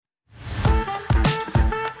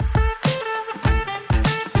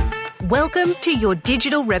Welcome to Your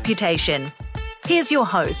Digital Reputation. Here's your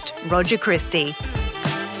host, Roger Christie.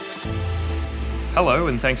 Hello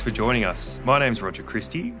and thanks for joining us. My name's Roger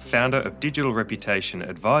Christie, founder of digital reputation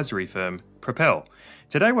advisory firm Propel.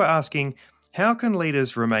 Today we're asking, how can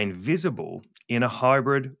leaders remain visible in a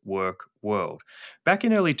hybrid work world? Back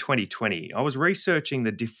in early 2020, I was researching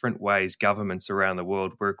the different ways governments around the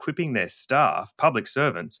world were equipping their staff, public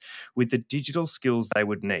servants, with the digital skills they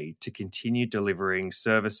would need to continue delivering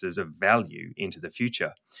services of value into the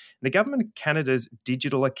future. The Government of Canada's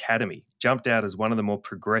Digital Academy jumped out as one of the more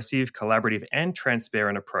progressive, collaborative and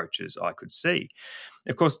transparent approaches I could see.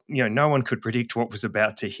 Of course, no one could predict what was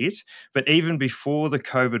about to hit, but even before the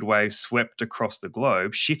COVID wave swept across the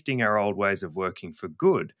globe, shifting our old ways of working for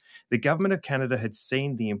good, the Government of Canada had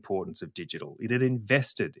seen the importance of digital. It had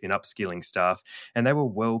invested in upskilling staff, and they were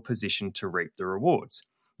well positioned to reap the rewards.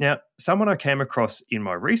 Now, someone I came across in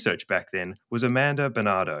my research back then was Amanda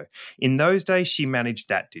Bernardo. In those days, she managed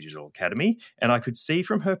that digital academy, and I could see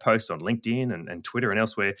from her posts on LinkedIn and Twitter and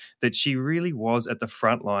elsewhere that she really was at the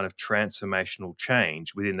front line of transformational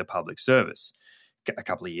change within the public service. A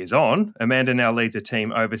couple of years on, Amanda now leads a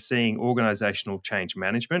team overseeing organisational change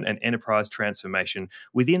management and enterprise transformation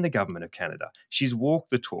within the Government of Canada. She's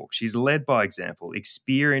walked the talk, she's led by example,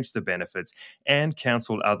 experienced the benefits, and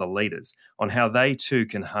counselled other leaders on how they too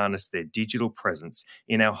can harness their digital presence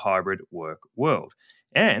in our hybrid work world.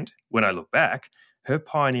 And when I look back, her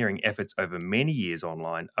pioneering efforts over many years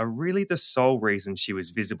online are really the sole reason she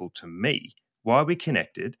was visible to me, why we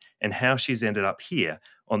connected, and how she's ended up here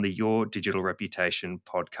on the Your Digital Reputation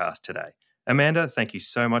podcast today. Amanda, thank you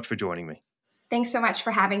so much for joining me. Thanks so much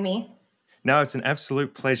for having me. No, it's an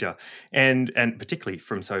absolute pleasure. And particularly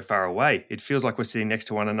from so far away, it feels like we're sitting next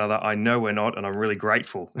to one another. I know we're not, and I'm really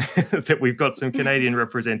grateful that we've got some Canadian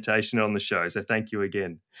representation on the show. So thank you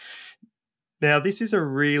again. Now, this is a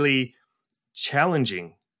really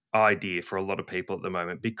challenging idea for a lot of people at the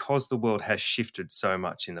moment because the world has shifted so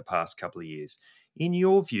much in the past couple of years. In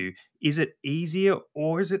your view, is it easier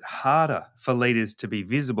or is it harder for leaders to be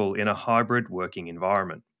visible in a hybrid working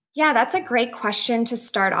environment? Yeah, that's a great question to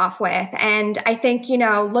start off with. And I think,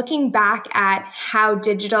 looking back at how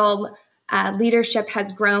digital leadership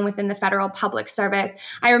has grown within the federal public service.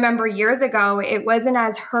 I remember years ago, it wasn't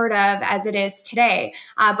as heard of as it is today,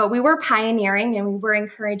 but we were pioneering and we were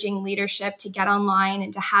encouraging leadership to get online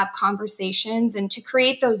and to have conversations and to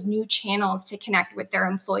create those new channels to connect with their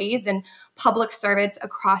employees and public servants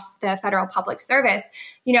across the federal public service.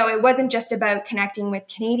 It wasn't just about connecting with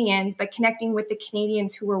Canadians, but connecting with the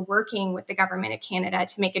Canadians who were working with the Government of Canada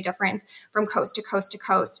to make a difference from coast to coast to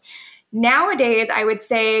coast. Nowadays, I would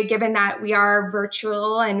say, given that we are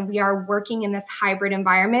virtual and we are working in this hybrid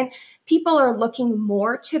environment, people are looking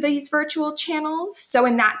more to these virtual channels. So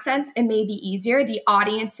in that sense, it may be easier. The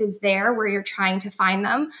audience is there where you're trying to find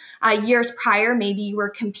them. Years prior, maybe you were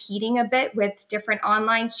competing a bit with different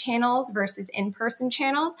online channels versus in-person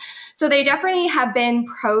channels. So they definitely have been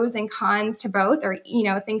pros and cons to both, or,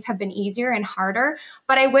 things have been easier and harder.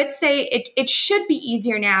 But I would say it should be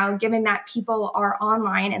easier now, given that people are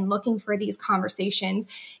online and looking for these conversations.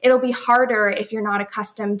 It'll be harder if you're not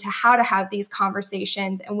accustomed to how to have these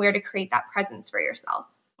conversations and where to create that presence for yourself.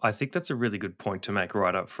 I think that's a really good point to make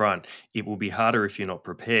right up front. It will be harder if you're not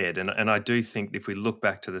prepared. And I do think if we look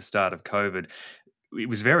back to the start of COVID, it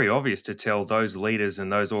was very obvious to tell those leaders and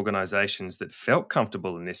those organizations that felt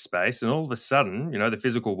comfortable in this space. And all of a sudden, the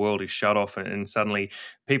physical world is shut off and suddenly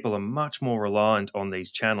people are much more reliant on these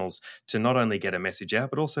channels to not only get a message out,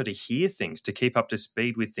 but also to hear things, to keep up to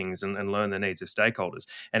speed with things and learn the needs of stakeholders.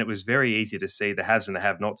 And it was very easy to see the haves and the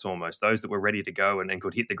have-nots almost, those that were ready to go and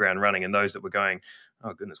could hit the ground running and those that were going,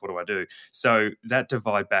 oh goodness, what do I do? So that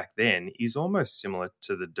divide back then is almost similar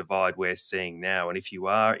to the divide we're seeing now. And if you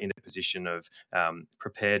are in a position of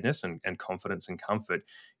preparedness and confidence and comfort,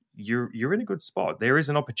 you're in a good spot. There is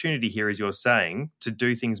an opportunity here, as you're saying, to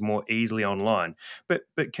do things more easily online. But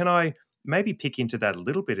can I maybe pick into that a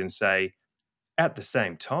little bit and say, at the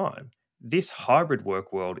same time, this hybrid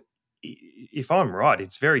work world, if I'm right,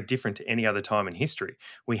 it's very different to any other time in history.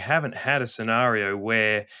 We haven't had a scenario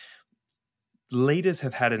where leaders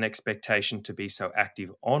have had an expectation to be so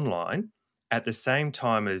active online at the same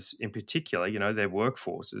time as, in particular, their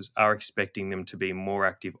workforces are expecting them to be more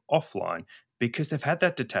active offline because they've had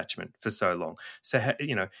that detachment for so long. So,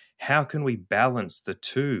 how can we balance the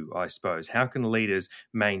two, I suppose? How can leaders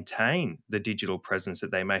maintain the digital presence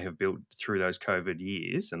that they may have built through those COVID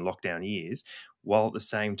years and lockdown years, while at the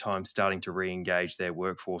same time starting to re-engage their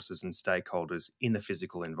workforces and stakeholders in the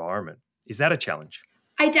physical environment? Is that a challenge?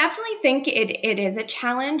 I definitely think it is a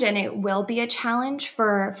challenge, and it will be a challenge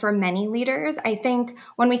for many leaders. I think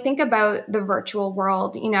when we think about the virtual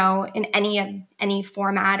world, in any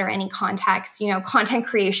format or any context, content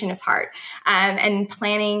creation is hard, and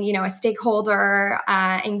planning, a stakeholder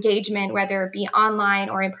engagement, whether it be online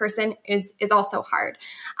or in person, is also hard.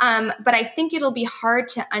 But I think it'll be hard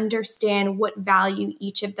to understand what value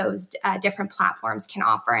each of those different platforms can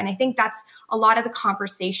offer, and I think that's a lot of the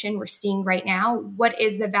conversation we're seeing right now. What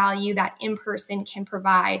is the value that in-person can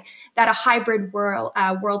provide that a hybrid world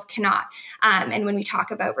cannot? And when we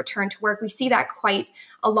talk about return to work, we see that quite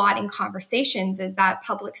a lot in conversations, is that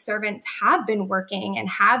public servants have been working and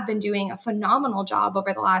have been doing a phenomenal job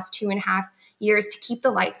over the last 2.5 years to keep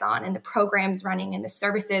the lights on and the programs running and the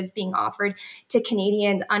services being offered to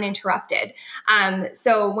Canadians uninterrupted.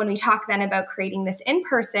 So when we talk then about creating this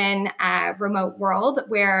in-person remote world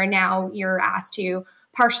where now you're asked to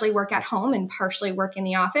partially work at home and partially work in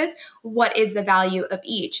the office, what is the value of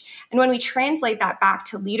each? And when we translate that back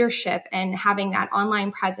to leadership and having that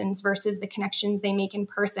online presence versus the connections they make in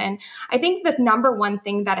person, I think the number one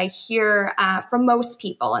thing that I hear from most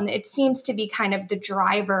people, and it seems to be kind of the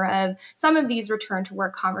driver of some of these return to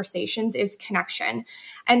work conversations, is connection.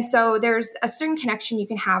 And so there's a certain connection you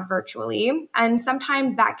can have virtually, and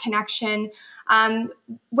sometimes that connection,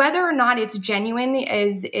 whether or not it's genuine,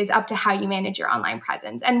 is up to how you manage your online presence.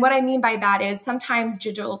 And what I mean by that is sometimes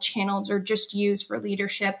digital channels are just used for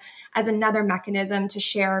leadership as another mechanism to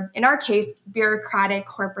share, in our case, bureaucratic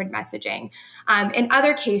corporate messaging. In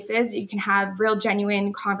other cases, you can have real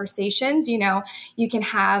genuine conversations. You can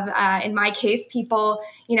have, in my case, people,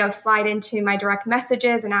 slide into my direct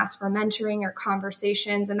messages and ask for mentoring or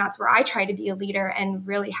conversations. And that's where I try to be a leader and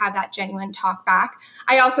really have that genuine talk back.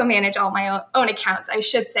 I also manage all my own accounts, I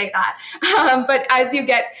should say that. But as you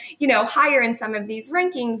get, higher in some of these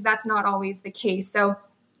rankings, that's not always the case. So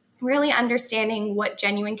really understanding what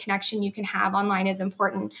genuine connection you can have online is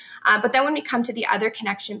important. But then when we come to the other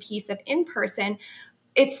connection piece of in-person,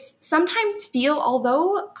 it's sometimes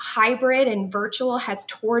although hybrid and virtual has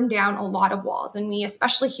torn down a lot of walls, and we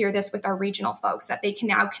especially hear this with our regional folks, that they can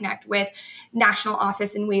now connect with national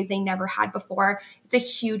office in ways they never had before. It's a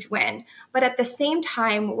huge win. But at the same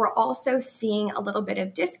time, we're also seeing a little bit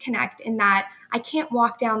of disconnect in that I can't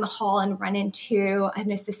walk down the hall and run into an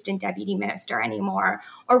assistant deputy minister anymore,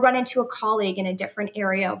 or run into a colleague in a different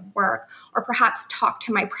area of work, or perhaps talk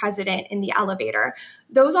to my president in the elevator.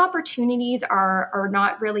 Those opportunities are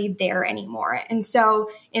not really there anymore. And so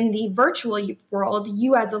in the virtual world,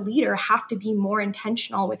 you as a leader have to be more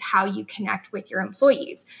intentional with how you connect with your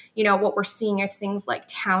employees. What we're seeing is things like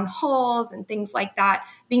town halls and things like that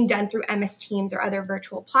being done through MS Teams or other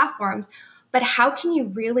virtual platforms. But how can you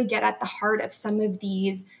really get at the heart of some of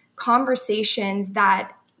these conversations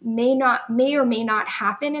that may or may not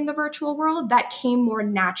happen in the virtual world that came more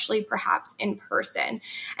naturally, perhaps in person?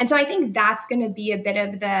 And so I think that's going to be a bit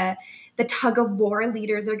of the tug of war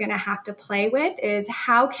leaders are going to have to play with, is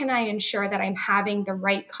how can I ensure that I'm having the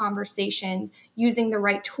right conversations, using the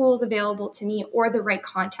right tools available to me, or the right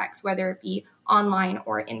context, whether it be online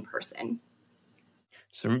or in person.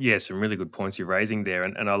 Some really good points you're raising there.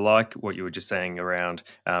 And I like what you were just saying around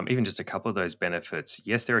even just a couple of those benefits.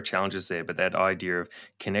 Yes, there are challenges there, but that idea of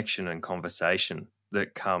connection and conversation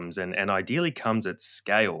that comes and ideally comes at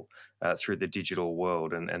scale through the digital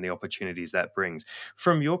world and the opportunities that brings.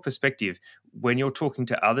 From your perspective, when you're talking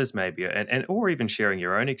to others maybe, and or even sharing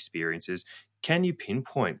your own experiences, can you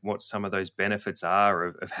pinpoint what some of those benefits are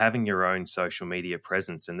of having your own social media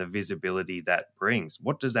presence and the visibility that brings?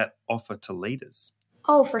 What does that offer to leaders?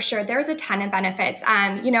 Oh, for sure. There's a ton of benefits.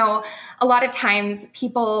 A lot of times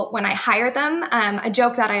people, when I hire them, a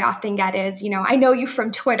joke that I often get is, I know you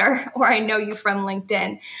from Twitter or I know you from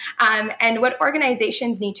LinkedIn. And what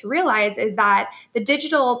organizations need to realize is that the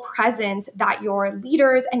digital presence that your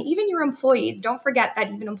leaders and even your employees, don't forget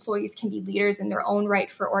that even employees can be leaders in their own right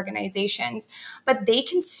for organizations, but they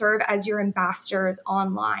can serve as your ambassadors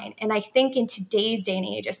online. And I think in today's day and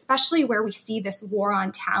age, especially where we see this war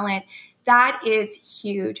on talent, that is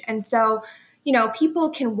huge. And so,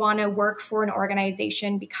 people can want to work for an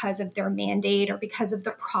organization because of their mandate or because of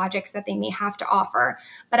the projects that they may have to offer.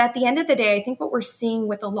 But at the end of the day, I think what we're seeing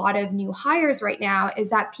with a lot of new hires right now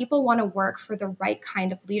is that people want to work for the right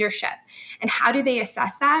kind of leadership. And how do they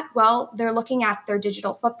assess that? Well, they're looking at their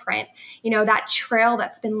digital footprint, that trail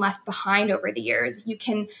that's been left behind over the years. You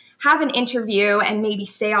can have an interview and maybe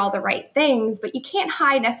say all the right things, but you can't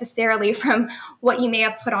hide necessarily from what you may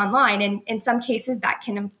have put online. And in some cases that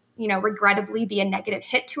can, regrettably be a negative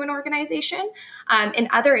hit to an organization. In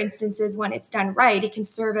other instances, when it's done right, it can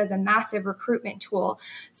serve as a massive recruitment tool.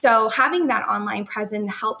 So having that online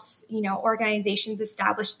presence helps, organizations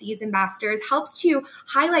establish these ambassadors, helps to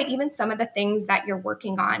highlight even some of the things that you're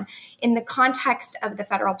working on. In the context of the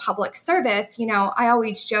federal public service, I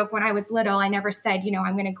always joke when I was little, I never said,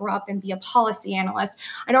 I'm going to grow up and be a policy analyst.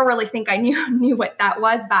 I don't really think I knew what that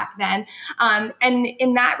was back then. And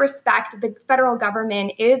in that respect, the federal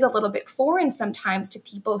government is a little bit foreign sometimes to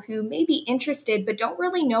people who may be interested but don't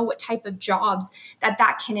really know what type of jobs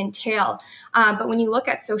that can entail. But when you look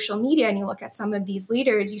at social media and you look at some of these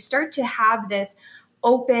leaders, you start to have this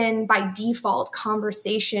open by default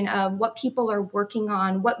conversation of what people are working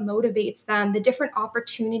on, what motivates them, the different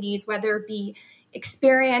opportunities, whether it be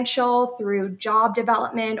experiential through job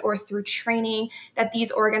development or through training that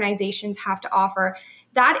these organizations have to offer.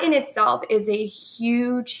 That in itself is a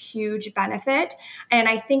huge, huge benefit. And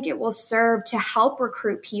I think it will serve to help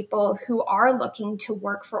recruit people who are looking to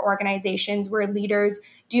work for organizations where leaders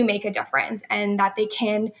do make a difference and that they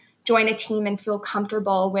can join a team and feel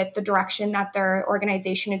comfortable with the direction that their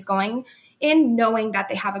organization is going in, knowing that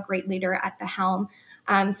they have a great leader at the helm.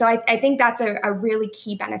 So I think that's a really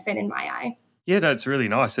key benefit in my eye. Yeah, that's really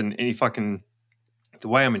nice. And if I can, the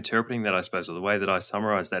way I'm interpreting that, I suppose, or the way that I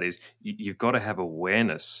summarize that is you've got to have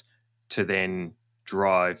awareness to then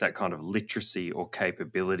drive that kind of literacy or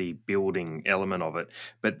capability building element of it.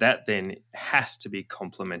 But that then has to be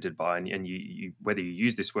complemented by, and you whether you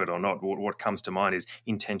use this word or not, what comes to mind is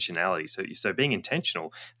intentionality. So being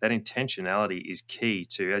intentional, that intentionality is key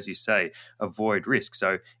to, as you say, avoid risk.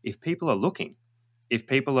 So if people are looking, if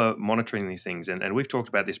people are monitoring these things, and we've talked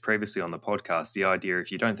about this previously on the podcast, the idea if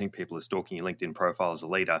you don't think people are stalking your LinkedIn profile as a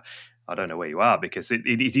leader, I don't know where you are, because it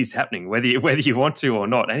is happening, whether you want to or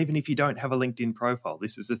not. And even if you don't have a LinkedIn profile,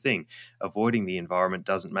 this is the thing. Avoiding the environment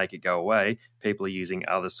doesn't make it go away. People are using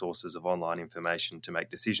other sources of online information to make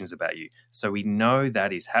decisions about you. So we know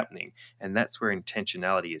that is happening. And that's where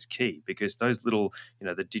intentionality is key, because those little,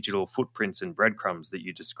 the digital footprints and breadcrumbs that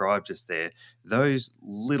you described just there, those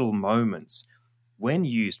little moments, when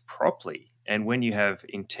used properly and when you have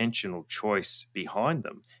intentional choice behind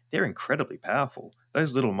them, they're incredibly powerful.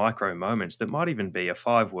 Those little micro moments that might even be a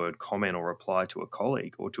 5-word comment or reply to a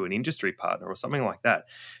colleague or to an industry partner or something like that,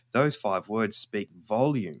 those 5 words speak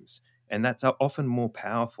volumes. And that's often more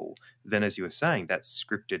powerful than, as you were saying, that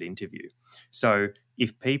scripted interview. So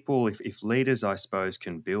if leaders, I suppose,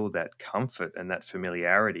 can build that comfort and that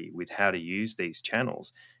familiarity with how to use these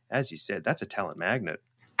channels, as you said, that's a talent magnet.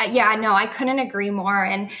 Yeah, no, I couldn't agree more.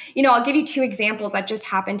 And, I'll give you 2 examples that just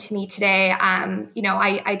happened to me today.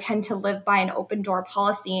 I tend to live by an open door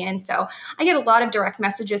policy. And so I get a lot of direct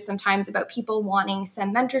messages sometimes about people wanting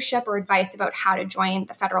some mentorship or advice about how to join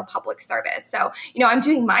the federal public service. So, I'm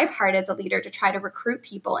doing my part as a leader to try to recruit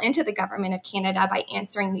people into the government of Canada by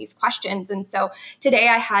answering these questions. And so today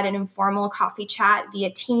I had an informal coffee chat via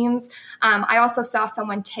Teams. I also saw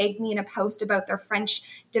someone tag me in a post about their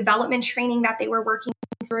French development training that they were working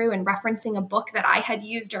through and referencing a book that I had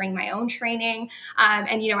used during my own training.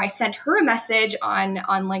 I sent her a message on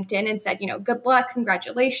LinkedIn and said, good luck,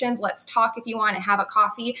 congratulations, let's talk if you want to have a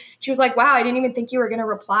coffee. She was like, wow, I didn't even think you were going to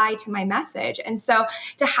reply to my message. And so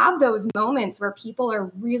to have those moments where people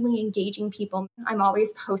are really engaging people, I'm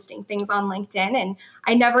always posting things on LinkedIn and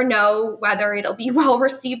I never know whether it'll be well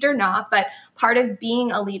received or not, but part of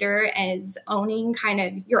being a leader is owning kind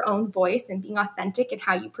of your own voice and being authentic in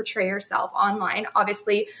how you portray yourself online.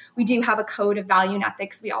 Obviously, we do have a code of value and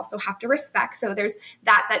ethics we also have to respect. So there's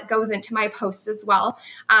that goes into my posts as well.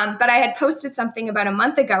 But I had posted something about a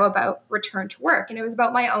month ago about return to work, and it was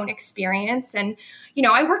about my own experience. And,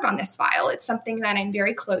 I work on this file. It's something that I'm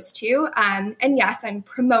very close to. And yes, I'm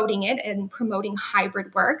promoting it and promoting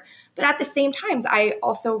hybrid work. But at the same time, I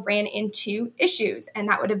also ran into issues, and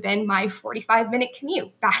that would have been my 45-minute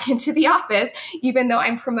commute back into the office, even though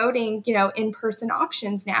I'm promoting, in-person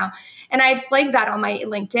options now. And I had flagged that on my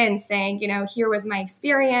LinkedIn saying, here was my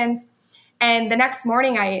experience. And the next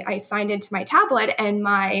morning I signed into my tablet and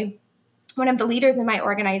one of the leaders in my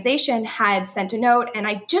organization had sent a note, and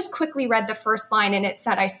I just quickly read the first line and it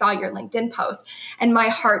said, I saw your LinkedIn post. And my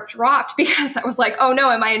heart dropped because I was like, oh no,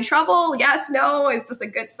 am I in trouble? Yes, no, is this a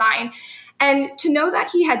good sign? And to know that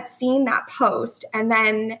he had seen that post and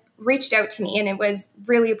then reached out to me, and it was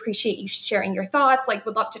really appreciate you sharing your thoughts, like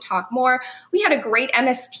would love to talk more. We had a great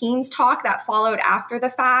MS Teams talk that followed after the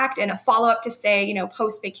fact, and a follow-up to say,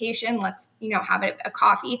 post vacation, let's, have a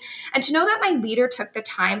coffee. And to know that my leader took the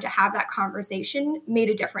time to have that conversation made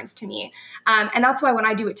a difference to me. And that's why when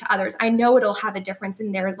I do it to others, I know it'll have a difference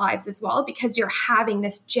in their lives as well, because you're having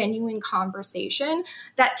this genuine conversation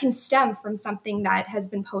that can stem from something that has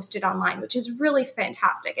been posted online, which is really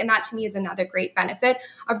fantastic. And that to me is another great benefit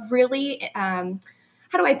of really, how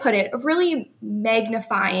do I put it, of really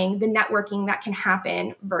magnifying the networking that can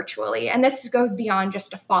happen virtually. And this goes beyond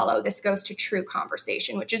just a follow. This goes to true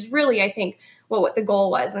conversation, which is really, I think, what the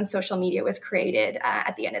goal was when social media was created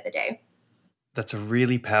at the end of the day. That's a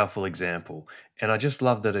really powerful example. And I just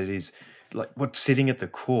love that it is like what's sitting at the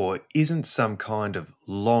core isn't some kind of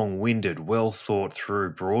long-winded, well thought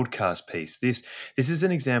through broadcast piece. This is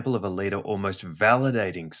an example of a leader almost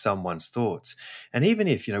validating someone's thoughts. And even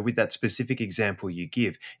if, with that specific example you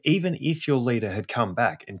give, even if your leader had come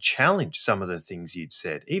back and challenged some of the things you'd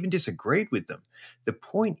said, even disagreed with them, the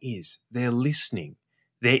point is they're listening,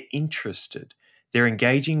 they're interested. They're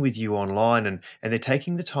engaging with you online and they're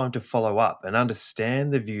taking the time to follow up and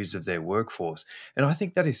understand the views of their workforce. And I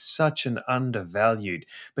think that is such an undervalued,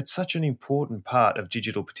 but such an important part of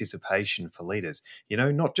digital participation for leaders.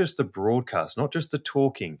 Not just the broadcast, not just the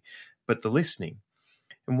talking, but the listening.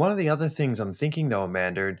 And one of the other things I'm thinking though,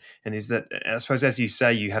 Amanda, and is that I suppose as you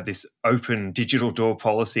say, you have this open digital door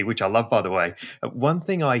policy, which I love, by the way. One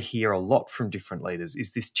thing I hear a lot from different leaders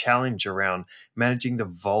is this challenge around managing the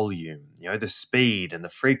volume, the speed and the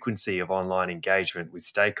frequency of online engagement with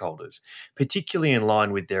stakeholders, particularly in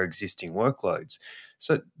line with their existing workloads.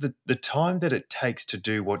 So the time that it takes to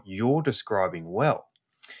do what you're describing well.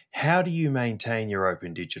 How do you maintain your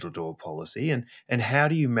open digital door policy and how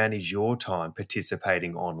do you manage your time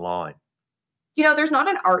participating online? There's not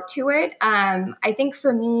an art to it. I think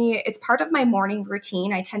for me, it's part of my morning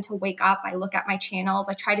routine. I tend to wake up, I look at my channels,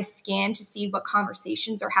 I try to scan to see what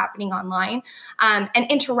conversations are happening online and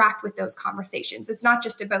interact with those conversations. It's not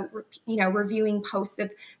just about, reviewing posts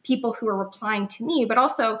of people who are replying to me, but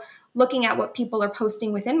also looking at what people are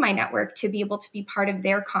posting within my network to be able to be part of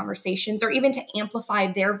their conversations or even to amplify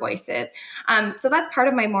their voices. So that's part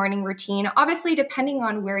of my morning routine. Obviously, depending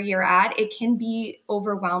on where you're at, it can be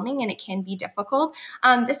overwhelming and it can be difficult.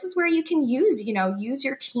 This is where you can use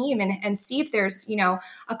your team and see if there's,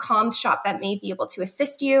 a comms shop that may be able to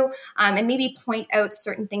assist you and maybe point out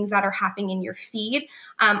certain things that are happening in your feed.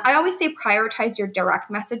 I always say prioritize your direct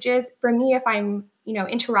messages. For me, if I'm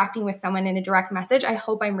interacting with someone in a direct message, I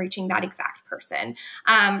hope I'm reaching that exact person.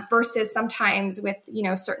 Versus sometimes with,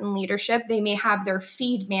 certain leadership, they may have their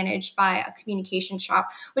feed managed by a communication shop,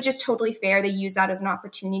 which is totally fair. They use that as an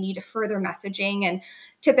opportunity to further messaging. And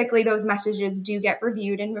typically those messages do get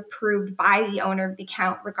reviewed and approved by the owner of the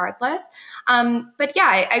account regardless. But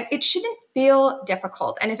yeah, it shouldn't feel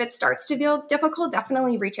difficult. And if it starts to feel difficult,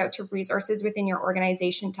 definitely reach out to resources within your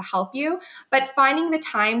organization to help you. But finding the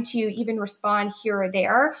time to even respond here or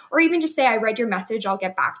there, or even just say, I read your message, I'll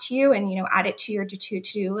get back to you, and, add it to your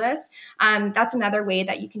to-do list. That's another way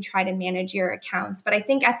that you can try to manage your accounts. But I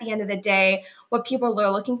think at the end of the day, what people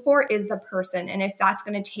are looking for is the person. And if that's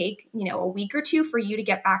going to take, a week or two for you to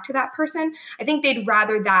get back to that person, I think they'd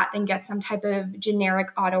rather that than get some type of generic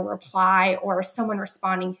auto reply or someone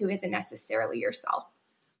responding who isn't necessarily yourself.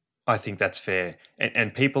 I think that's fair.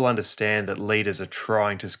 And people understand that leaders are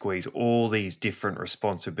trying to squeeze all these different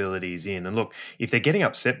responsibilities in. And look, if they're getting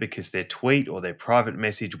upset because their tweet or their private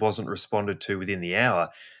message wasn't responded to within the hour,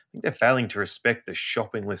 I think they're failing to respect the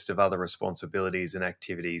shopping list of other responsibilities and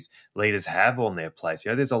activities leaders have on their plate.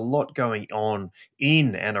 There's a lot going on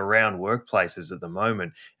in and around workplaces at the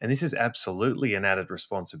moment, and this is absolutely an added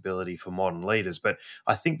responsibility for modern leaders. But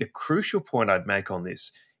I think the crucial point I'd make on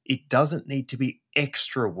this, it doesn't need to be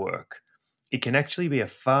extra work. It can actually be a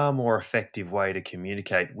far more effective way to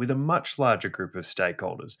communicate with a much larger group of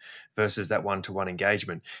stakeholders versus that one-to-one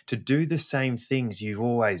engagement, to do the same things you've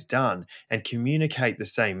always done and communicate the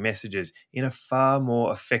same messages in a far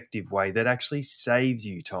more effective way that actually saves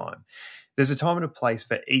you time. There's a time and a place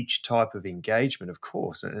for each type of engagement, of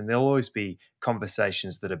course, and there'll always be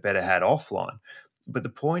conversations that are better had offline. But the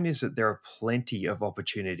point is that there are plenty of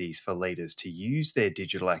opportunities for leaders to use their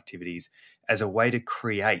digital activities as a way to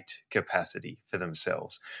create capacity for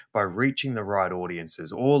themselves by reaching the right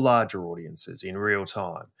audiences or larger audiences in real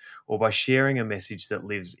time, or by sharing a message that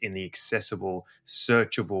lives in the accessible,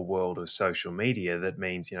 searchable world of social media. That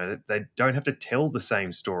means, that they don't have to tell the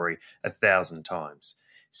same story 1,000 times.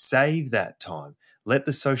 Save that time. Let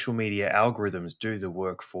the social media algorithms do the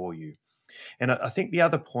work for you. And I think the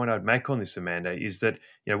other point I'd make on this, Amanda, is that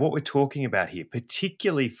what we're talking about here,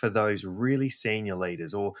 particularly for those really senior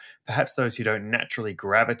leaders or perhaps those who don't naturally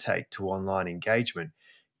gravitate to online engagement,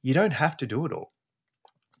 you don't have to do it all.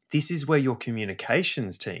 This is where your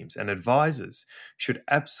communications teams and advisors should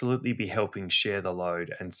absolutely be helping share the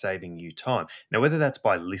load and saving you time. Now, whether that's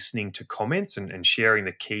by listening to comments and sharing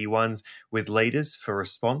the key ones with leaders for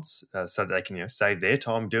response so that they can save their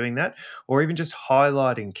time doing that, or even just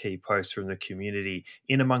highlighting key posts from the community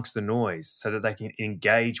in amongst the noise so that they can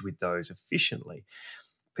engage with those efficiently.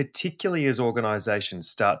 Particularly as organizations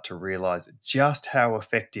start to realize just how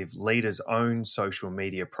effective leaders' own social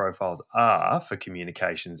media profiles are for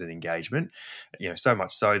communications and engagement, so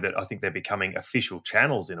much so that I think they're becoming official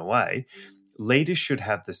channels in a way. Leaders should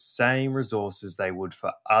have the same resources they would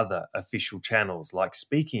for other official channels like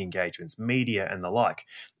speaking engagements, media, and the like.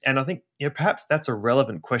 And I think perhaps that's a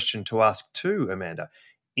relevant question to ask too, Amanda.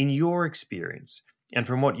 In your experience, and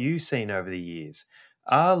from what you've seen over the years,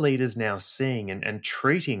 are leaders now seeing and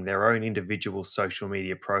treating their own individual social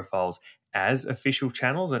media profiles as official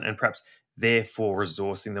channels and perhaps therefore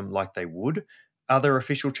resourcing them like they would other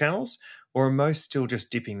official channels? Or are most still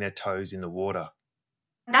just dipping their toes in the water?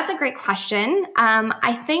 That's a great question.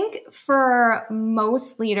 I think for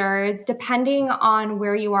most leaders, depending on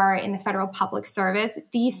where you are in the federal public service,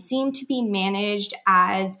 these seem to be managed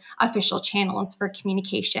as official channels for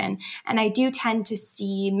communication. And I do tend to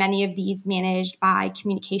see many of these managed by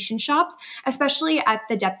communication shops, especially at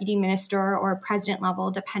the deputy minister or president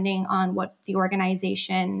level, depending on what the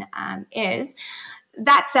organization is.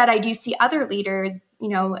 That said, I do see other leaders,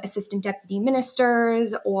 assistant deputy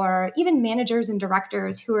ministers or even managers and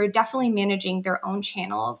directors who are definitely managing their own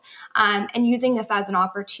channels and using this as an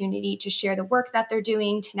opportunity to share the work that they're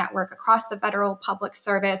doing, to network across the federal public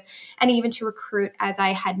service, and even to recruit, as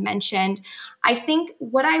I had mentioned. I think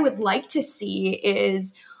what I would like to see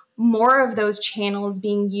is more of those channels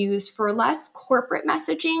being used for less corporate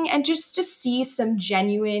messaging and just to see some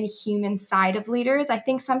genuine human side of leaders. I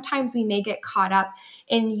think sometimes we may get caught up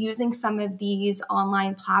in using some of these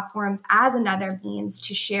online platforms as another means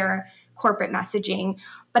to share corporate messaging.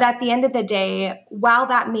 But at the end of the day, while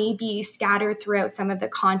that may be scattered throughout some of the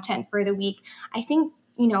content for the week, I think,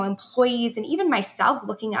 employees and even myself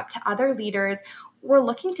looking up to other leaders, we're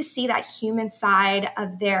looking to see that human side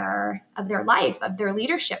of their life, of their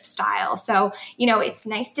leadership style. So, it's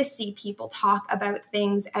nice to see people talk about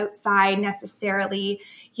things outside necessarily,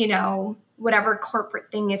 whatever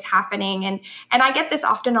corporate thing is happening. And I get this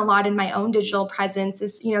often a lot in my own digital presence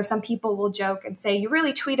is, some people will joke and say, you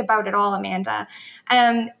really tweet about it all, Amanda.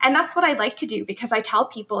 And that's what I like to do because I tell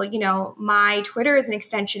people, my Twitter is an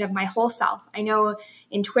extension of my whole self. I know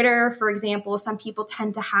in Twitter, for example, some people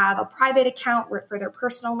tend to have a private account for their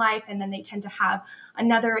personal life, and then they tend to have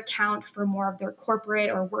another account for more of their corporate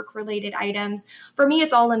or work-related items. For me,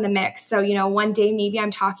 it's all in the mix. So, one day maybe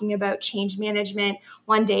I'm talking about change management.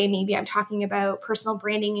 One day maybe I'm talking about personal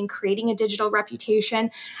branding and creating a digital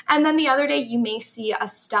reputation. And then the other day you may see a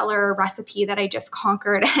stellar recipe that I just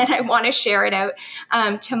conquered and I want to share it out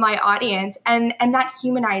to my audience. And that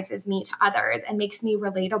humanizes me to others and makes me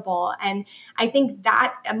relatable. And I think that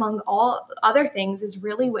among all other things is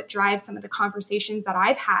really what drives some of the conversations that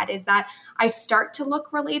I've had is that I start to look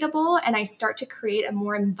relatable and I start to create a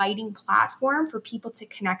more inviting platform for people to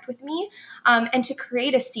connect with me and to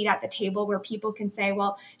create a seat at the table where people can say,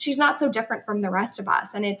 well, she's not so different from the rest of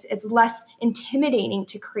us. And it's less intimidating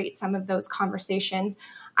to create some of those conversations.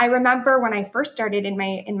 I remember when I first started in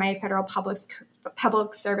my federal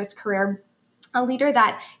public service career, a leader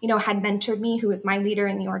that, had mentored me, who was my leader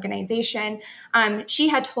in the organization, she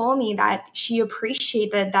had told me that she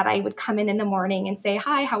appreciated that I would come in the morning and say,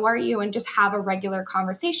 hi, how are you? And just have a regular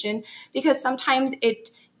conversation because sometimes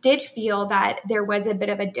it did feel that there was a bit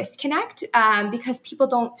of a disconnect because people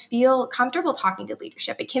don't feel comfortable talking to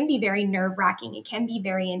leadership. It can be very nerve-wracking. It can be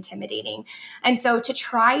very intimidating. And so to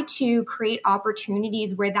try to create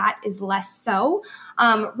opportunities where that is less so,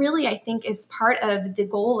 really, I think is part of the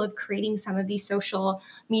goal of creating some of these social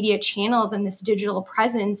media channels and this digital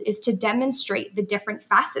presence is to demonstrate the different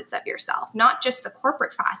facets of yourself, not just the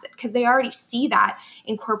corporate facet, because they already see that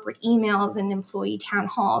in corporate emails and employee town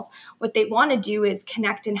halls. What they want to do is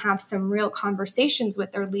connect and have some real conversations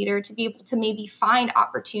with their leader to be able to maybe find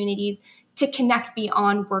opportunities to connect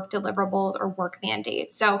beyond work deliverables or work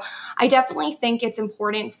mandates. So I definitely think it's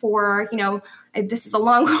important for, this is a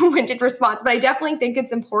long-winded response, but I definitely think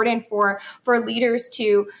it's important for leaders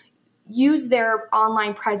to use their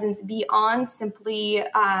online presence beyond simply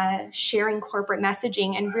sharing corporate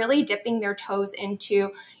messaging and really dipping their toes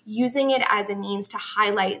into using it as a means to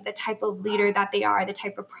highlight the type of leader that they are, the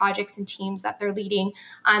type of projects and teams that they're leading,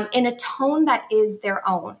 in a tone that is their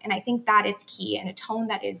own. And I think that is key, in a tone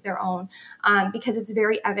that is their own, because it's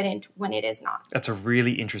very evident when it is not. That's a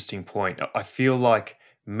really interesting point. I feel like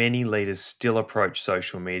many leaders still approach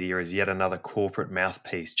social media as yet another corporate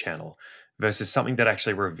mouthpiece channel versus something that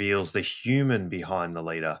actually reveals the human behind the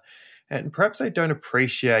leader. And perhaps they don't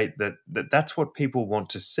appreciate that's what people want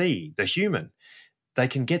to see, the human. They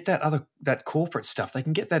can get that corporate stuff. They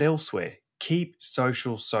can get that elsewhere. Keep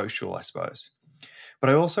social, I suppose. But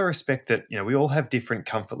I also respect that, we all have different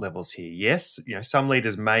comfort levels here. Yes, some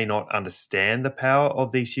leaders may not understand the power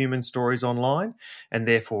of these human stories online and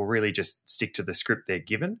therefore really just stick to the script they're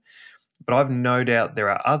given. But I've no doubt there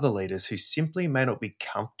are other leaders who simply may not be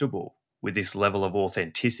comfortable with this level of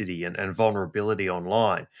authenticity and vulnerability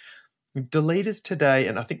online. Do leaders today,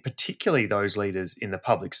 and I think particularly those leaders in the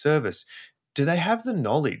public service, do they have the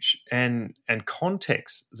knowledge and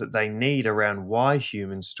context that they need around why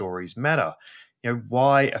human stories matter?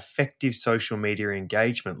 Why effective social media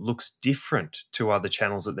engagement looks different to other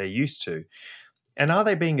channels that they're used to? And are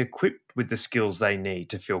they being equipped with the skills they need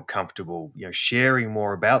to feel comfortable, sharing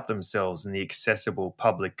more about themselves in the accessible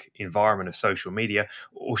public environment of social media?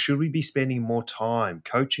 Or should we be spending more time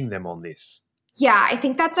coaching them on this? Yeah, I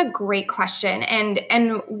think that's a great question.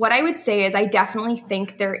 And what I would say is I definitely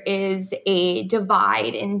think there is a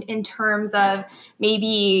divide in terms of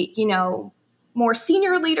maybe, more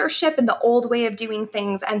senior leadership and the old way of doing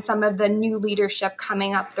things and some of the new leadership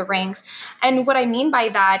coming up the ranks. And what I mean by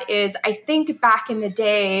that is I think back in the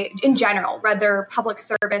day, in general, whether public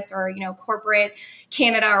service or, corporate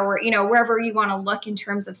Canada or, wherever you want to look in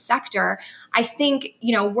terms of sector, I think,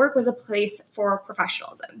 work was a place for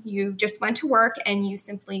professionalism. You just went to work and you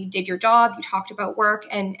simply did your job. You talked about work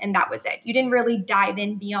and that was it. You didn't really dive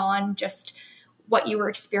in beyond just what you were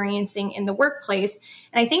experiencing in the workplace.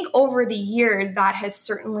 And I think over the years that has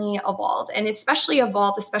certainly evolved, and especially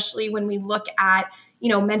when we look at,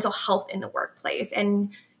 mental health in the workplace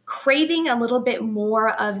and craving a little bit more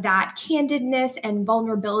of that candidness and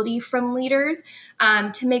vulnerability from leaders,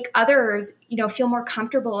 to make others, feel more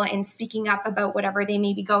comfortable in speaking up about whatever they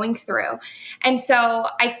may be going through. And so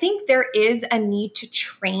I think there is a need to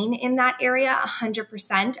train in that area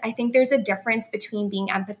 100%. I think there's a difference between being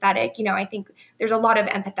empathetic. I think there's a lot of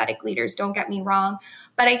empathetic leaders, don't get me wrong.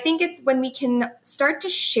 But I think it's when we can start to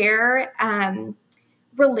share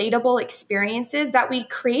relatable experiences that we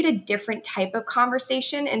create a different type of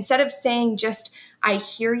conversation. Instead of saying just, I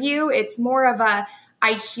hear you, it's more of a,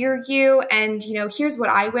 I hear you and, here's what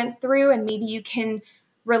I went through and maybe you can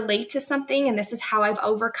relate to something and this is how I've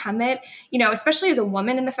overcome it. Especially as a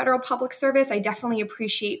woman in the federal public service, I definitely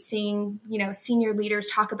appreciate seeing, senior leaders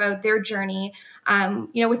talk about their journey,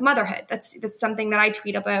 with motherhood. That's something that I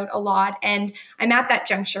tweet about a lot. And I'm at that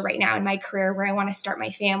juncture right now in my career where I want to start my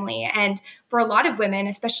family. And for a lot of women,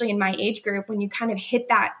 especially in my age group, when you kind of hit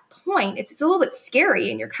that point, it's a little bit scary.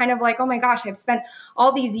 And you're kind of like, oh my gosh, I've spent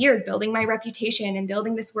all these years building my reputation and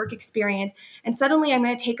building this work experience. And suddenly I'm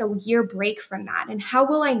going to take a year break from that. And how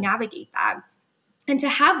will I navigate that? And to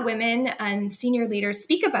have women and senior leaders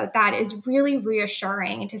speak about that is really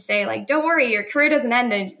reassuring, and to say, like, don't worry, your career doesn't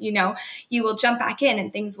end and, you will jump back in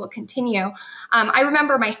and things will continue. I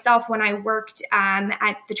remember myself when I worked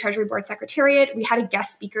at the Treasury Board Secretariat, we had a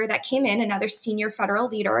guest speaker that came in, another senior federal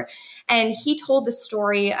leader, and he told the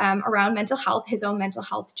story around mental health, his own mental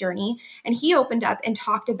health journey. And he opened up and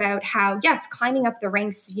talked about how, yes, climbing up the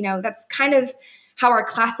ranks, that's kind of how our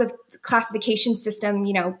classification system,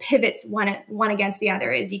 pivots one against the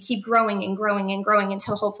other, is you keep growing and growing and growing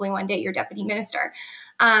until hopefully one day you're deputy minister.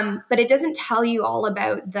 But it doesn't tell you all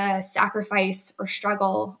about the sacrifice or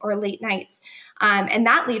struggle or late nights. And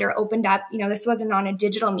that leader opened up, this wasn't on a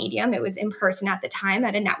digital medium, it was in person at the time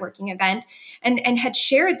at a networking event, and had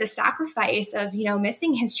shared the sacrifice of,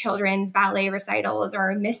 missing his children's ballet recitals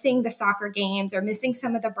or missing the soccer games or missing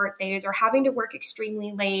some of the birthdays or having to work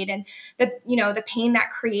extremely late, and the pain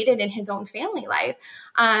that created in his own family life.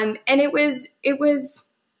 And it was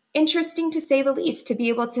interesting, to say the least, to be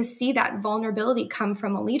able to see that vulnerability come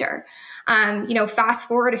from a leader. Fast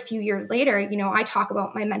forward a few years later, I talk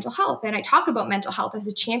about my mental health, and I talk about mental health as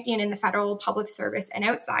a champion in the federal public service and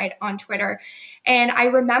outside on Twitter. And I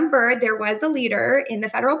remember there was a leader in the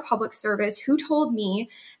federal public service who told me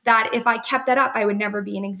that if I kept that up, I would never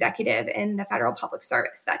be an executive in the federal public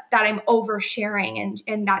service, that I'm oversharing,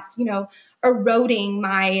 and that's, eroding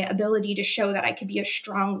my ability to show that I could be a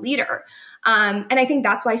strong leader. And I think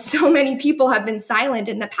that's why so many people have been silent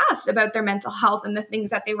in the past about their mental health and the things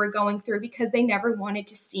that they were going through, because they never wanted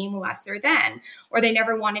to seem lesser than, or they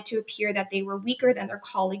never wanted to appear that they were weaker than their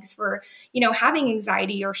colleagues for, having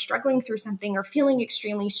anxiety or struggling through something or feeling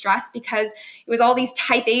extremely stressed, because it was all these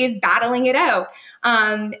type A's battling it out.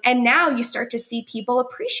 And now you start to see people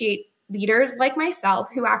appreciate leaders like myself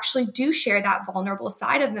who actually do share that vulnerable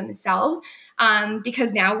side of themselves,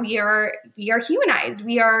 because now we are humanized.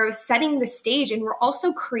 We are setting the stage, and we're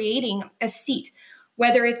also creating a seat,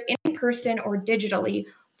 whether it's in person or digitally,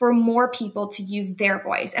 for more people to use their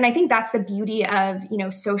voice. And I think that's the beauty of,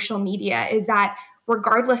 social media, is that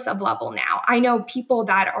regardless of level now, I know people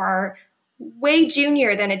that are way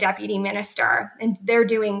junior than a deputy minister, and they're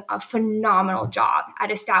doing a phenomenal job at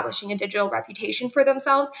establishing a digital reputation for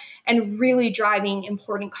themselves and really driving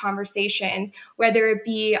important conversations, whether it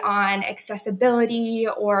be on accessibility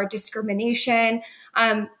or discrimination.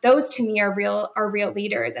 Those to me are real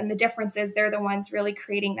leaders. And the difference is they're the ones really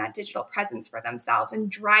creating that digital presence for themselves and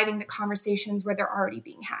driving the conversations where they're already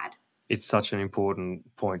being had. It's such an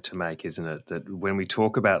important point to make, isn't it? That when we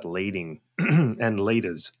talk about leading and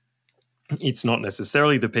leaders, it's not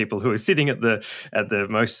necessarily the people who are sitting at the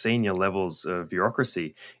most senior levels of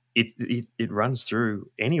bureaucracy. It runs through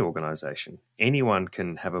any organization. Anyone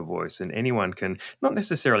can have a voice, and anyone can not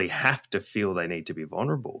necessarily have to feel they need to be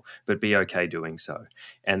vulnerable, but be okay doing so.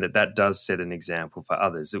 And that does set an example for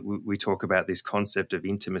others. We talk about this concept of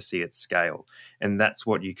intimacy at scale, and that's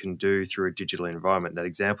what you can do through a digital environment. That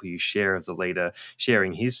example you share of the leader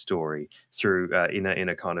sharing his story through in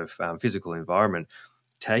a kind of physical environment,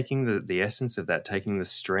 taking the essence of that, taking the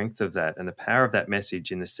strength of that and the power of that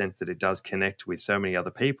message, in the sense that it does connect with so many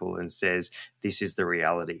other people and says, this is the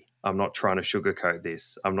reality. I'm not trying to sugarcoat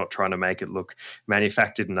this. I'm not trying to make it look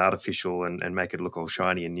manufactured and artificial and make it look all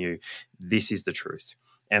shiny and new. This is the truth.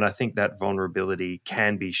 And I think that vulnerability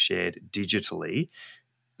can be shared digitally.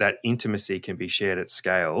 That intimacy can be shared at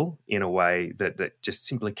scale in a way that just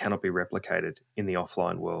simply cannot be replicated in the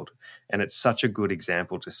offline world. And it's such a good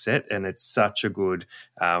example to set, and it's such a good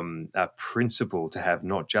principle to have,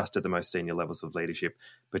 not just at the most senior levels of leadership,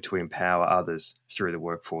 but to empower others through the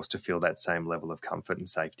workforce to feel that same level of comfort and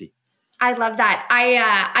safety. I love that.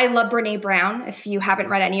 I love Brene Brown. If you haven't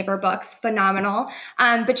read any of her books, phenomenal.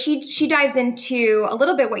 But she dives into a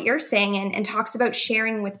little bit what you're saying and talks about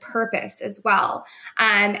sharing with purpose as well.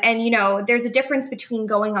 There's a difference between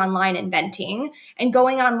going online and venting, and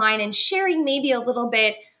going online and sharing maybe a little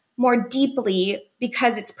bit more deeply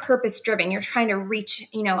because it's purpose driven. You're trying to reach,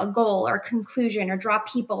 a goal or conclusion or draw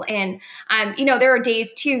people in. There are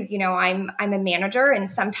days too, I'm a manager, and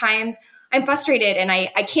sometimes I'm frustrated and I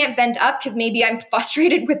can't vent up because maybe I'm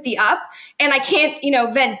frustrated with the up, and I can't,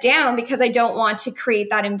 vent down because I don't want to create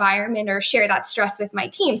that environment or share that stress with my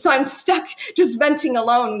team. So I'm stuck just venting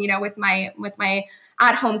alone, with my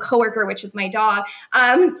at-home coworker, which is my dog.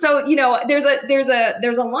 There's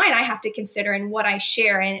a line I have to consider in what I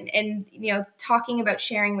share, and talking about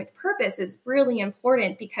sharing with purpose is really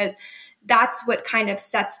important, because that's what kind of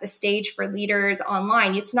sets the stage for leaders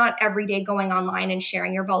online. It's not every day going online and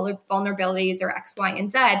sharing your vulnerabilities or X, Y,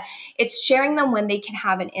 and Z. It's sharing them when they can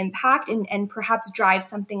have an impact and perhaps drive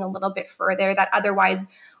something a little bit further that otherwise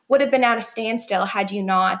would have been at a standstill had you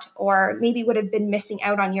not, or maybe would have been missing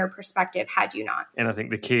out on your perspective had you not. And I think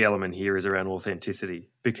the key element here is around authenticity,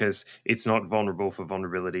 because it's not vulnerable for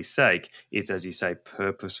vulnerability's sake. It's, as you say,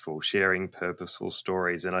 purposeful, sharing purposeful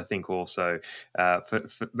stories. And I think also for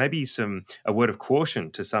maybe a word of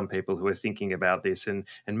caution to some people who are thinking about this and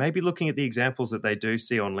maybe looking at the examples that they do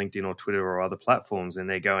see on LinkedIn or Twitter or other platforms, and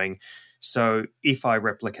they're going, so if I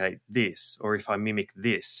replicate this or if I mimic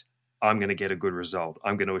this, I'm going to get a good result.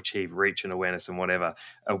 I'm going to achieve reach and awareness and whatever.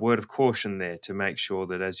 A word of caution there to make sure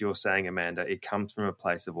that, as you're saying, Amanda, it comes from a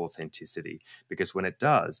place of authenticity, because when it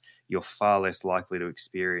does, you're far less likely to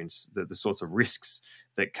experience the sorts of risks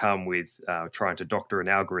that come with trying to doctor an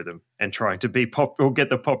algorithm and trying to be or get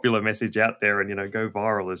the popular message out there and, go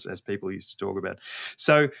viral, as people used to talk about.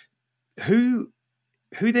 So who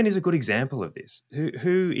then is a good example of this?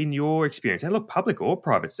 Who in your experience, and look, public or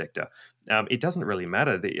private sector, it doesn't really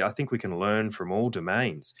matter. I think we can learn from all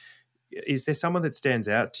domains. Is there someone that stands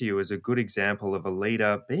out to you as a good example of a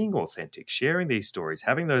leader being authentic, sharing these stories,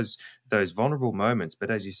 having those vulnerable moments,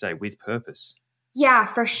 but as you say, with purpose? Yeah,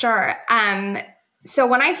 for sure. So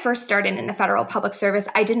when I first started in the federal public service,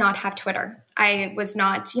 I did not have Twitter. I was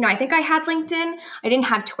not, I think I had LinkedIn. I didn't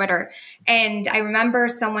have Twitter. And I remember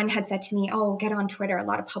someone had said to me, oh, get on Twitter. A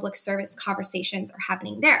lot of public service conversations are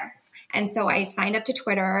happening there. And so I signed up to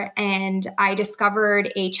Twitter and I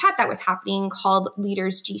discovered a chat that was happening called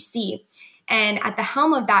Leaders GC. And at the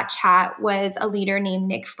helm of that chat was a leader named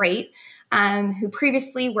Nick Freight, who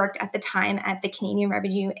previously worked at the time at the Canadian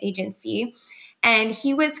Revenue Agency. And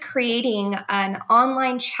he was creating an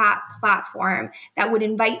online chat platform that would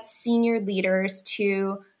invite senior leaders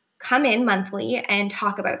to come in monthly and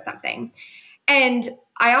talk about something. And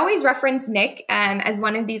I always reference Nick as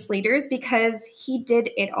one of these leaders because he did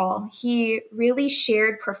it all. He really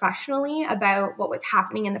shared professionally about what was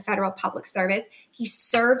happening in the federal public service. He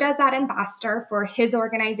served as that ambassador for his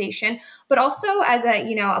organization, but also as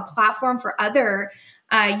a platform for other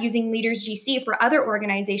using Leaders GC for other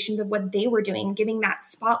organizations of what they were doing, giving that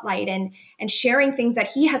spotlight and sharing things that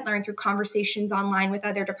he had learned through conversations online with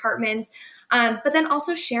other departments, but then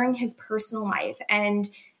also sharing his personal life. And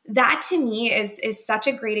that to me is such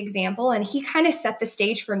a great example. And he kind of set the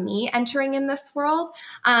stage for me entering in this world.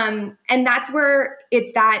 And that's where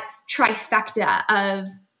it's that trifecta of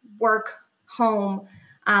work, home,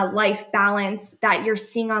 life balance that you're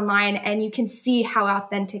seeing online, and you can see how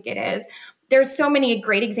authentic it is. There's so many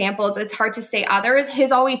great examples. It's hard to say others.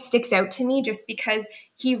 His always sticks out to me just because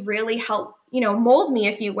he really helped, mold me,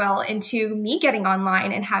 if you will, into me getting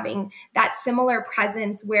online and having that similar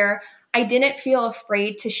presence where I didn't feel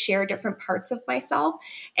afraid to share different parts of myself.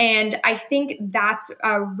 And I think that's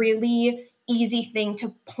a really easy thing to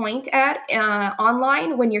point at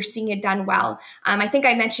online when you're seeing it done well. I think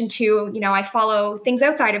I mentioned too, I follow things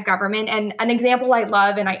outside of government, and an example I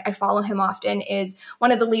love, and I follow him often, is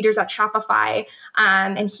one of the leaders at Shopify.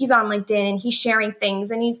 And he's on LinkedIn and he's sharing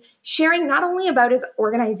things, and he's sharing not only about his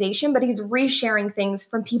organization, but he's resharing things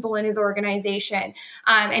from people in his organization.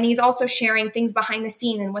 And he's also sharing things behind the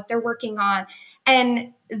scene and what they're working on.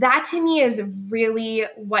 And that to me is really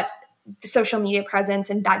what the social media presence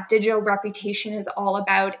and that digital reputation is all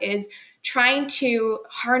about, is trying to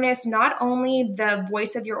harness not only the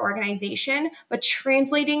voice of your organization, but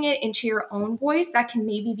translating it into your own voice that can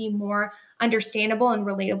maybe be more understandable and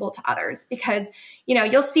relatable to others. Because,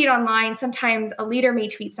 you'll see it online. Sometimes a leader may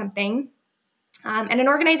tweet something and an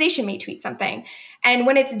organization may tweet something. And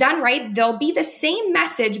when it's done right, there'll be the same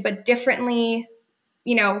message, but differently,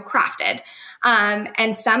 crafted.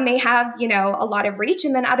 And some may have, a lot of reach,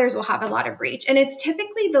 and then others will have a lot of reach. And it's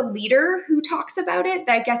typically the leader who talks about it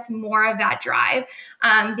that gets more of that drive,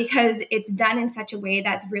 because it's done in such a way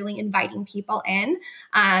that's really inviting people in.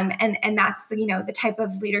 And that's the type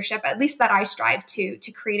of leadership, at least that I strive to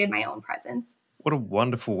create in my own presence. What a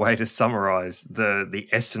wonderful way to summarize the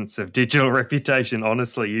essence of digital reputation.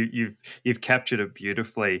 Honestly, you've captured it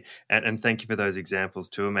beautifully. And thank you for those examples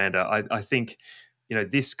too, Amanda. I think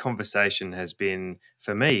this conversation has been,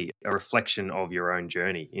 for me, a reflection of your own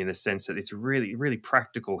journey, in the sense that it's really, really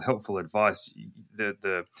practical, helpful advice.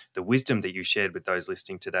 The wisdom that you shared with those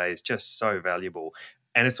listening today is just so valuable.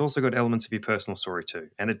 And it's also got elements of your personal story too.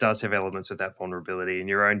 And it does have elements of that vulnerability and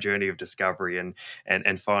your own journey of discovery and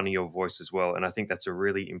finding your voice as well. And I think that's a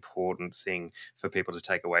really important thing for people to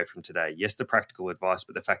take away from today. Yes, the practical advice,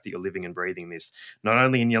 but the fact that you're living and breathing this, not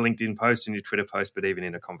only in your LinkedIn post and your Twitter post, but even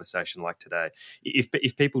in a conversation like today.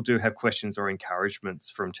 If people do have questions or encouragements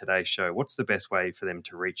from today's show, what's the best way for them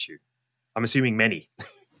to reach you? I'm assuming many.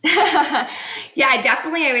 Yeah,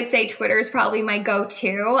 definitely. I would say Twitter is probably my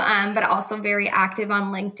go-to, but also very active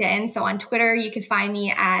on LinkedIn. So on Twitter, you can find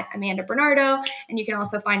me at Amanda Bernardo, and you can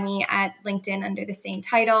also find me at LinkedIn under the same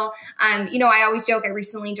title. I always joke, I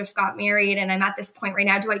recently just got married, and I'm at this point right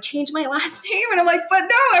now, do I change my last name? And I'm like, but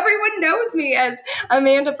no, everyone knows me as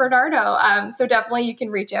Amanda Bernardo. So definitely you can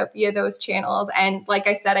reach out via those channels. And like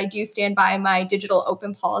I said, I do stand by my digital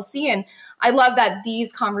open policy, and I love that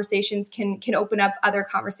these conversations can open up other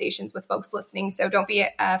conversations with folks listening. So don't be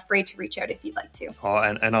afraid to reach out if you'd like to. Oh,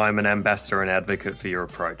 and I'm an ambassador and advocate for your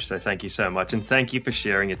approach. So thank you so much. And thank you for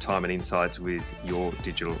sharing your time and insights with your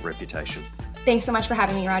digital reputation. Thanks so much for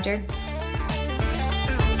having me, Roger.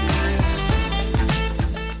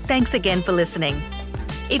 Thanks again for listening.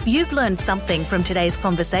 If you've learned something from today's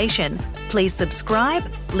conversation, please subscribe,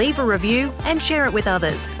 leave a review, and share it with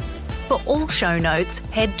others. For all show notes,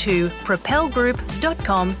 head to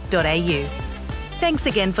propelgroup.com.au. Thanks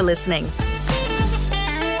again for listening.